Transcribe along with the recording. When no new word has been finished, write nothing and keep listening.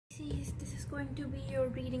Pisces, this is going to be your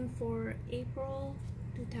reading for April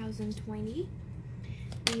 2020.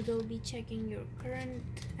 We will be checking your current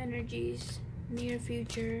energies, near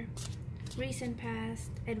future, recent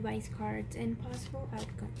past, advice cards, and possible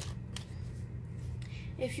outcome.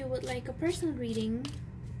 If you would like a personal reading,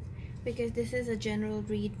 because this is a general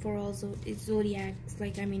read for all zodiacs,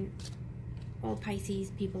 all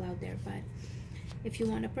Pisces people out there, but if you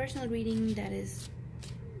want a personal reading that is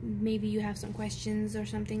maybe you have some questions or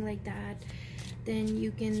something like that, then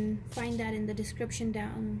you can find that in the description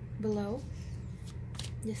down below.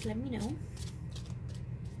 Just let me know.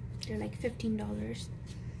 They're like $15.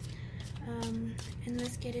 And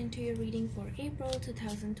let's get into your reading for April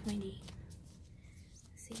 2020.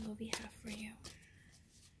 Let's see what we have for you.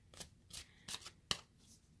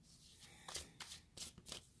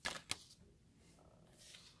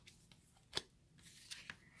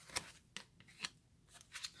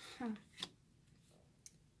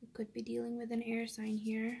 Could be dealing with an air sign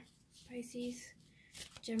here, Pisces,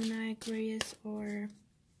 Gemini, Aquarius, or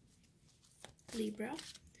Libra.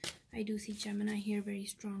 I do see Gemini here very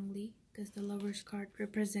strongly because the Lovers card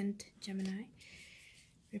represents Gemini.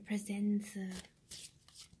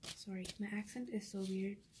 Sorry, my accent is so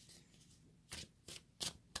weird.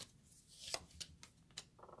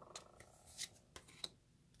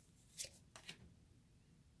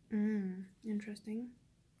 Interesting.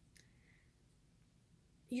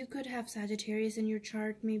 You could have Sagittarius in your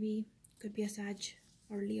chart, maybe. Could be a Sag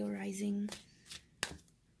or Leo rising.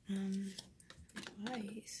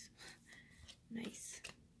 Nice. Nice.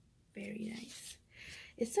 Very nice.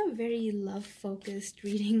 It's a very love-focused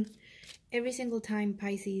reading. Every single time,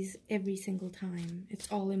 Pisces, every single time. It's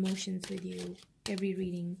all emotions with you, every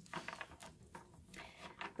reading.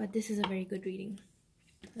 But this is a very good reading.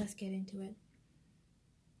 Let's get into it.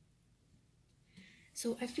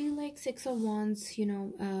 So I feel like Six of Wands,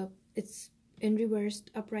 it's in reversed.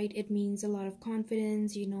 Upright, it means a lot of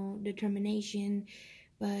confidence, determination.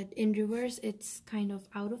 But in reverse, it's kind of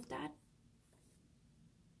out of that.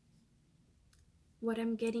 What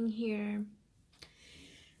I'm getting here...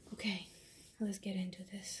 Okay, let's get into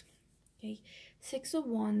this. Okay, Six of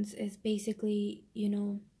Wands is basically,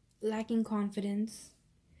 lacking confidence.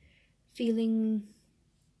 Feeling...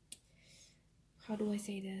 How do I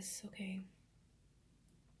say this? Okay.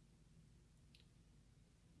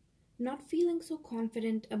 Not feeling so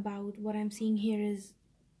confident about what I'm seeing here is,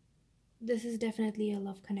 this is definitely a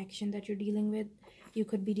love connection that you're dealing with. You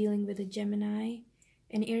could be dealing with a Gemini,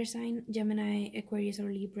 an air sign, Gemini, Aquarius,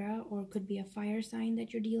 or Libra, or could be a fire sign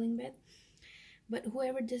that you're dealing with. But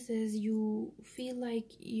whoever this is, you feel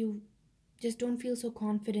like you just don't feel so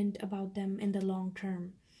confident about them in the long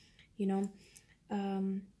term.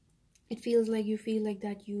 It feels like you feel like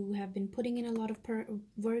that you have been putting in a lot of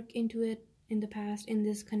work into it in the past, in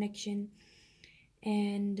this connection,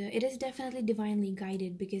 and it is definitely divinely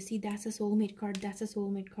guided, because see, that's a soulmate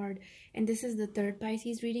card, and this is the third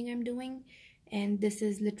Pisces reading I'm doing, and this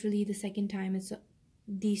is literally the second time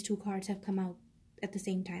these two cards have come out at the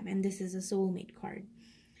same time, and this is a soulmate card.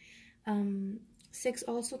 Six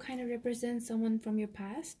also kind of represents someone from your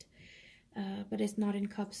past, but it's not in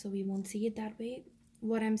cups, so we won't see it that way.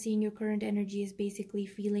 What I'm seeing, your current energy is basically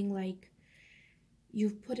feeling like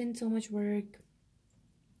you've put in so much work,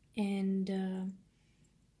 and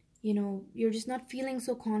you're just not feeling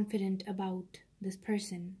so confident about this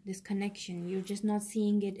person, this connection. You're just not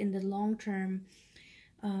seeing it in the long term.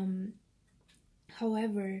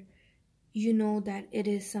 However, you know that it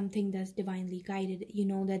is something that's divinely guided. You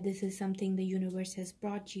know that this is something the universe has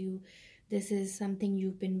brought you. This is something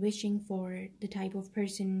you've been wishing for, the type of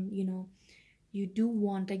person, you do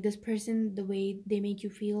want. Like, this person, the way they make you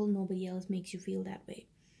feel, nobody else makes you feel that way.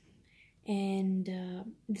 And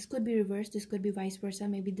this could be reversed, this could be vice versa.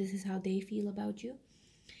 Maybe this is how they feel about you.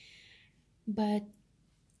 But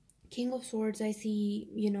King of Swords, I see,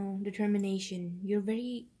 determination. You're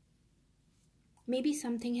very... Maybe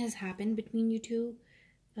something has happened between you two.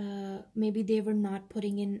 Maybe they were not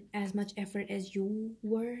putting in as much effort as you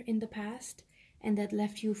were in the past, and that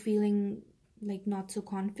left you feeling like not so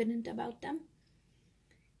confident about them,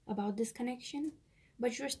 about this connection.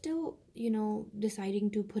 But you're still, deciding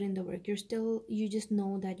to put in the work. You just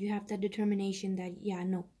know that you have that determination that, yeah,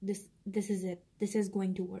 no, this is it. This is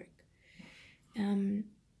going to work.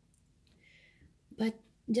 But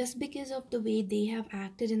just because of the way they have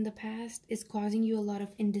acted in the past is causing you a lot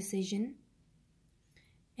of indecision.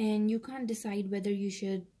 And you can't decide whether you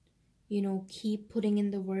should, keep putting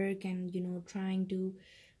in the work and, trying to,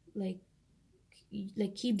 like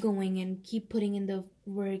keep going and keep putting in the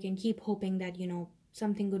work and keep hoping that,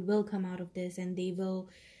 something good will come out of this, and they will,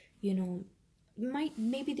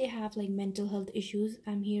 maybe they have like mental health issues.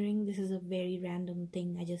 I'm hearing this is a very random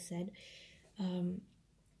thing I just said. um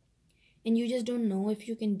and you just don't know if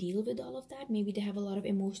you can deal with all of that. Maybe they have a lot of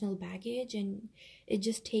emotional baggage, and it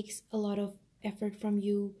just takes a lot of effort from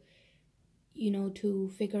you,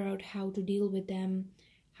 to figure out how to deal with them,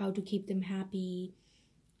 how to keep them happy.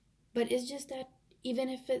 But it's just that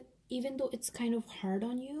even though it's kind of hard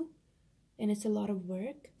on you and it's a lot of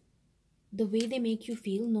work, the way they make you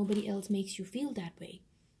feel, nobody else makes you feel that way.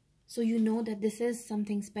 So you know that this is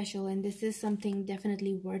something special, and this is something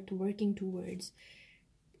definitely worth working towards.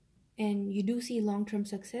 And you do see long-term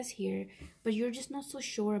success here, but you're just not so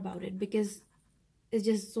sure about it because it's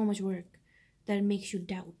just so much work that it makes you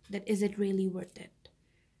doubt that is it really worth it.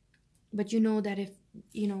 But you know that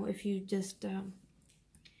if you just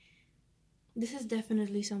this is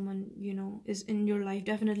definitely someone is in your life,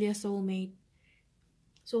 definitely a soulmate.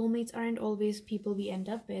 Soulmates aren't always people we end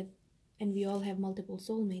up with, and we all have multiple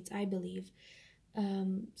soulmates, I believe.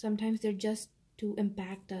 Sometimes they're just to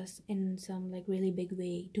impact us in some like really big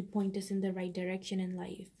way, to point us in the right direction in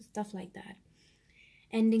life, stuff like that.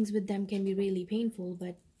 Endings with them can be really painful,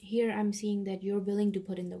 but here I'm seeing that you're willing to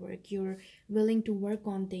put in the work, you're willing to work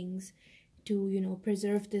on things to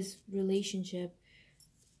preserve this relationship,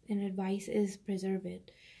 and advice is preserve it.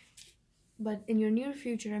 But in your near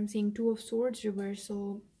future, I'm seeing Two of Swords reverse,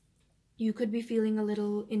 so you could be feeling a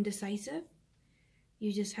little indecisive.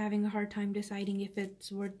 You're just having a hard time deciding if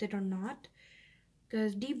it's worth it or not.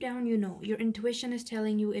 Because deep down, your intuition is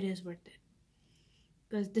telling you it is worth it.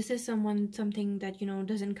 Because this is something that,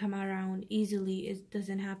 doesn't come around easily. It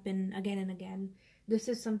doesn't happen again and again. This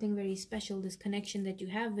is something very special, this connection that you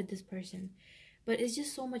have with this person. But it's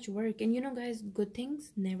just so much work. And guys, good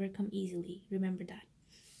things never come easily. Remember that.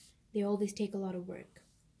 They always take a lot of work.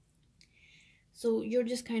 So you're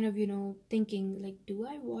just kind of, thinking like, do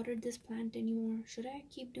I water this plant anymore? Should I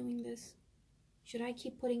keep doing this? Should I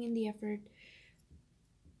keep putting in the effort?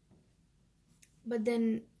 But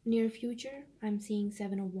then near future, I'm seeing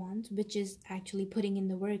Seven of Wands, which is actually putting in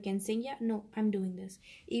the work and saying, yeah, no, I'm doing this.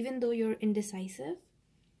 Even though you're indecisive,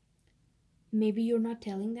 maybe you're not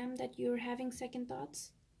telling them that you're having second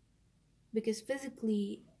thoughts, because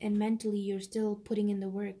physically and mentally you're still putting in the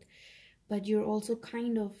work, but you're also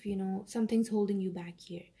kind of, something's holding you back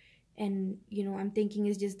here. And, I'm thinking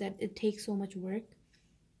it's just that it takes so much work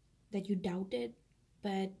that you doubt it,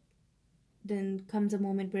 but then comes a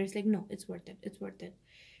moment where it's like, no, it's worth it, it's worth it.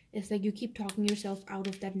 It's like you keep talking yourself out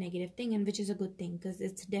of that negative thing, and which is a good thing, because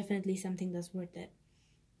it's definitely something that's worth it.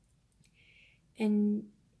 And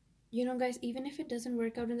guys, even if it doesn't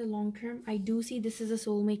work out in the long term, I do see this is a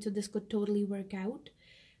soulmate, so this could totally work out.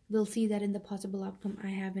 We'll see that in the possible outcome. I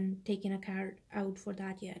haven't taken a card out for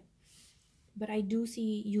that yet, but I do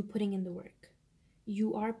see you putting in the work.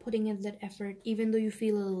 You are putting in that effort, even though you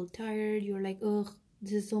feel a little tired. You're like, ugh,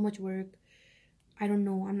 this is so much work. I don't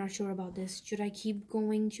know, I'm not sure about this. Should I keep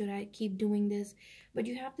going? Should I keep doing this? But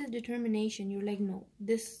you have this determination. You're like, no,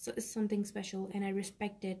 this is something special, and I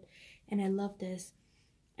respect it, and I love this,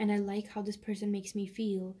 and I like how this person makes me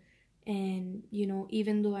feel. And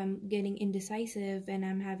even though I'm getting indecisive and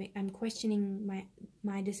I'm questioning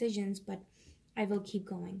my decisions, but I will keep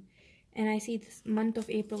going. And I see this month of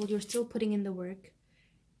April, you're still putting in the work,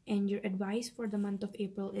 and your advice for the month of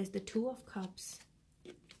April is the Two of Cups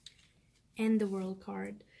and the World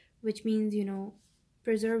card, which means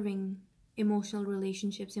preserving emotional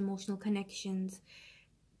relationships, emotional connections,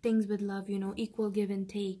 things with love, equal give and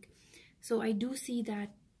take. So I do see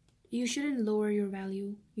that you shouldn't lower your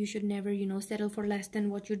value. You should never, settle for less than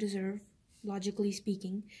what you deserve, logically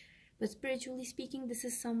speaking. But spiritually speaking, this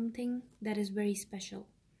is something that is very special.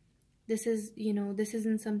 This is, this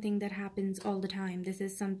isn't something that happens all the time.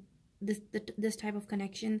 This type of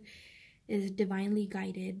connection is divinely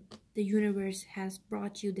guided. The universe has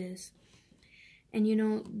brought you this. And,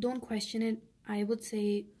 don't question it. I would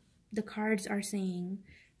say the cards are saying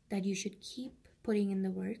that you should keep putting in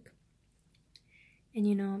the work.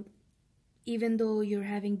 And, even though you're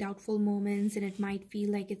having doubtful moments and it might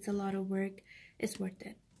feel like it's a lot of work, it's worth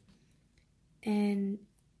it. And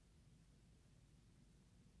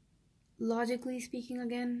logically speaking,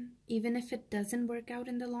 again, even if it doesn't work out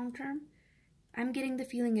in the long term, I'm getting the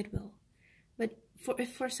feeling it will. But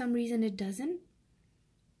if for some reason it doesn't,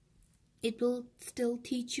 it will still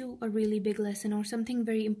teach you a really big lesson or something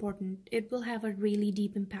very important. It will have a really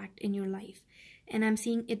deep impact in your life. And I'm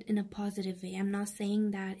seeing it in a positive way. I'm not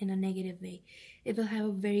saying that in a negative way. It will have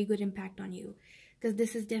a very good impact on you, because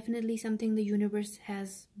this is definitely something the universe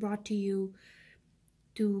has brought to you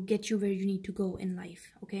to get you where you need to go in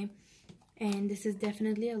life, okay? And this is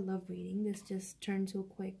definitely a love reading. This just turned so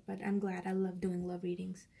quick, but I'm glad. I love doing love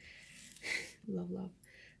readings. Love.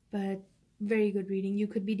 But very good reading. You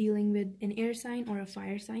could be dealing with an air sign or a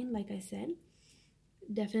fire sign, like I said.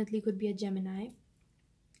 Definitely could be a Gemini.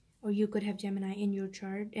 Or you could have Gemini in your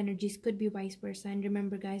chart. Energies could be vice versa. And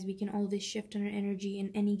remember, guys, we can always shift our energy in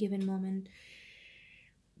any given moment.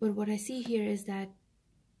 But what I see here is that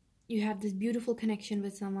you have this beautiful connection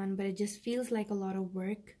with someone, but it just feels like a lot of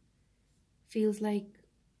work. Feels like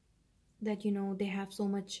that, you know, they have so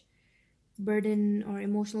much burden or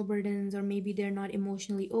emotional burdens, or maybe they're not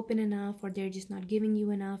emotionally open enough, or they're just not giving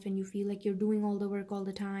you enough, and you feel like you're doing all the work all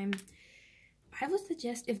the time. I would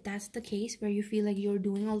suggest, if that's the case where you feel like you're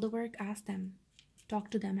doing all the work, ask them,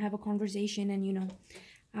 talk to them, have a conversation, and, you know,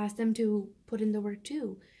 ask them to put in the work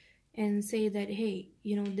too, and say that, hey,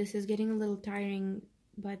 you know, this is getting a little tiring,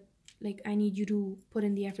 but like, I need you to put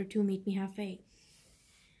in the effort to meet me halfway.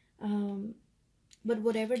 But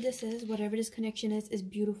whatever this is, whatever this connection is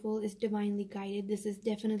beautiful, is divinely guided. This is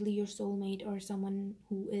definitely your soulmate, or someone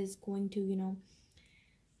who is going to, you know,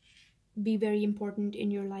 be very important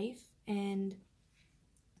in your life. And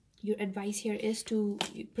your advice here is to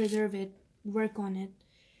preserve it, work on it,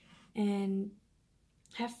 and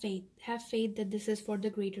have faith. Have faith that this is for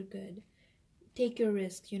the greater good. Take your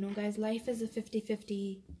risks, you know, guys. Life is a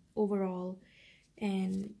 50-50 overall,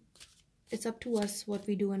 and it's up to us what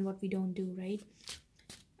we do and what we don't do, right?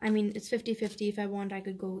 I mean, it's 50-50. If I want, I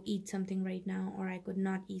could go eat something right now, or I could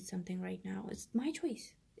not eat something right now. It's my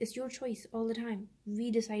choice. It's your choice all the time. We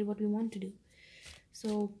decide what we want to do.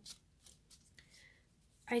 So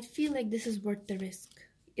I feel like this is worth the risk.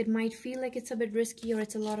 It might feel like it's a bit risky or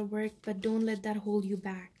it's a lot of work, but don't let that hold you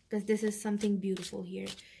back, because this is something beautiful here.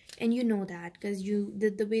 And you know that, because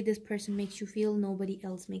the way this person makes you feel, nobody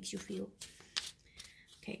else makes you feel.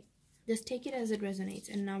 Okay, just take it as it resonates.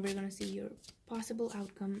 And now we're going to see your possible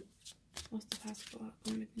outcome. What's the possible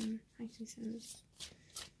outcome between Pisces?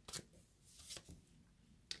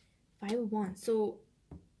 5 of Wands. So,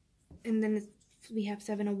 and then we have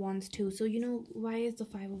 7 of Wands too. So, you know, why is the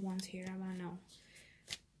 5 of Wands here? I want to know.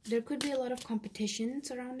 There could be a lot of competition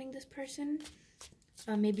surrounding this person.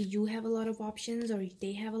 Maybe you have a lot of options, or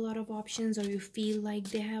they have a lot of options, or you feel like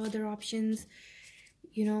they have other options,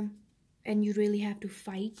 you know, and you really have to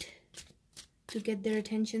fight to get their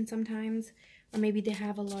attention sometimes. Or maybe they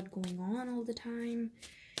have a lot going on all the time.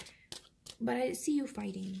 But I see you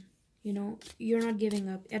fighting, you know, you're not giving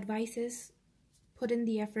up. Advice is put in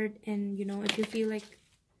the effort, and, you know, if you feel like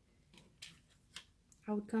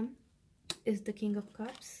outcome is the King of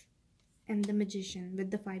Cups and the Magician with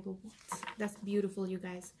the 5 of Wands. That's beautiful, you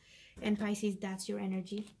guys. And Pisces, that's your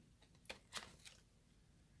energy.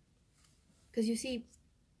 Because you see,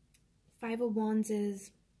 5 of Wands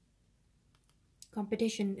is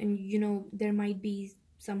competition, and, you know, there might be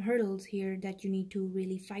some hurdles here that you need to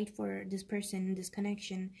really fight for this person, this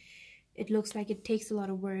connection. It looks like it takes a lot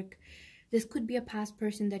of work. This could be a past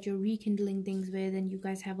person that you're rekindling things with, and you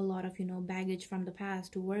guys have a lot of, you know, baggage from the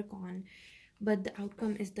past to work on. But the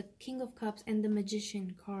outcome is the King of Cups and the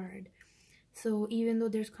Magician card. So even though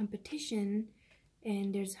there's competition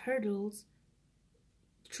and there's hurdles,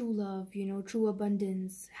 true love, you know, true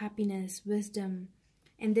abundance, happiness, wisdom,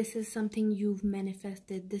 and this is something you've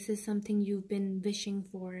manifested. This is something you've been wishing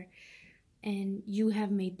for, and you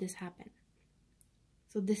have made this happen.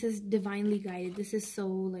 So this is divinely guided. This is so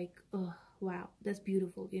like, oh, wow, that's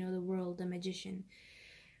beautiful. You know, the world, the Magician.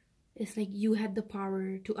 It's like you had the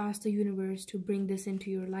power to ask the universe to bring this into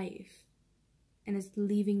your life. And it's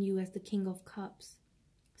leaving you as the King of Cups.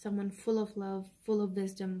 Someone full of love, full of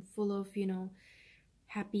wisdom, full of, you know,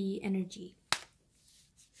 happy energy.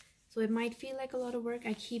 So it might feel like a lot of work.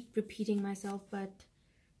 I keep repeating myself, but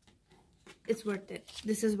it's worth it.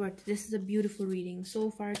 This is worth it. This is a beautiful reading. So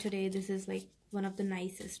far today, this is like one of the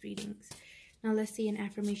nicest readings. Now let's see an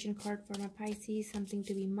affirmation card for my Pisces. Something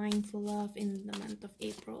to be mindful of in the month of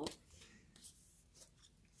April.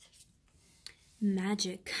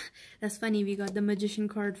 Magic. That's funny. We got the Magician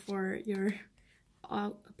card for your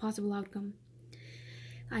possible outcome.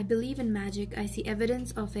 I believe in magic. I see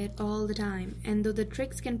evidence of it all the time. And though the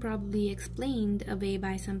tricks can probably be explained away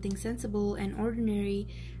by something sensible and ordinary,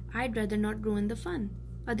 I'd rather not ruin the fun.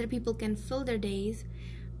 Other people can fill their days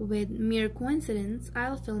with mere coincidence.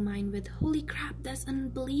 I'll fill mine with, holy crap, that's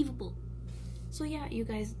unbelievable. So yeah, you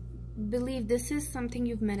guys, believe this is something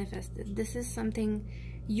you've manifested. This is something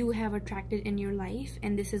you have attracted in your life,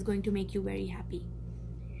 and this is going to make you very happy.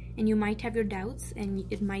 And you might have your doubts, and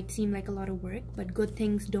it might seem like a lot of work, but good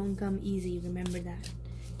things don't come easy. Remember that.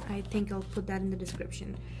 I think I'll put that in the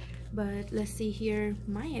description. But let's see here,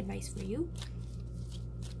 my advice for you.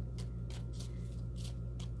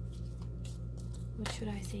 What should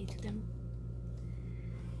I say to them?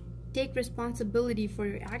 Take responsibility for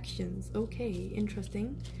your actions. Okay,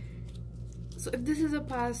 interesting. So if this is a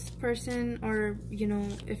past person, or you know,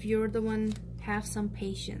 if you're the one, have some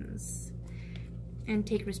patience and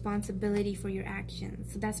take responsibility for your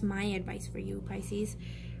actions. So that's my advice for you, Pisces.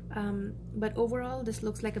 But overall, this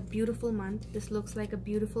looks like a beautiful month. This looks like a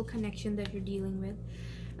beautiful connection that you're dealing with.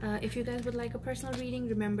 If you guys would like a personal reading,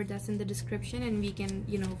 remember that's in the description, and we can,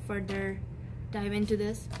 you know, further dive into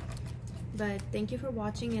this. But thank you for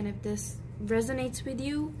watching, and if this resonates with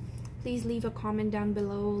you, please leave a comment down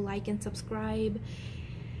below, like and subscribe.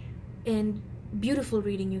 And beautiful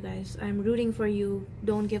reading, you guys. I'm rooting for you.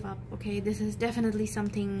 Don't give up, okay? This is definitely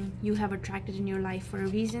something you have attracted in your life for a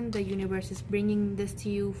reason. The universe is bringing this to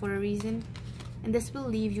you for a reason, and this will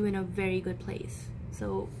leave you in a very good place.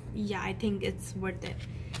 So yeah, I think it's worth it.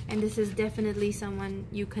 And this is definitely someone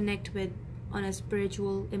you connect with on a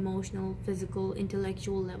spiritual, emotional, physical,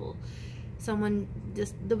 intellectual level. Someone,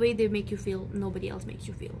 just the way they make you feel, nobody else makes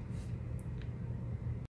you feel.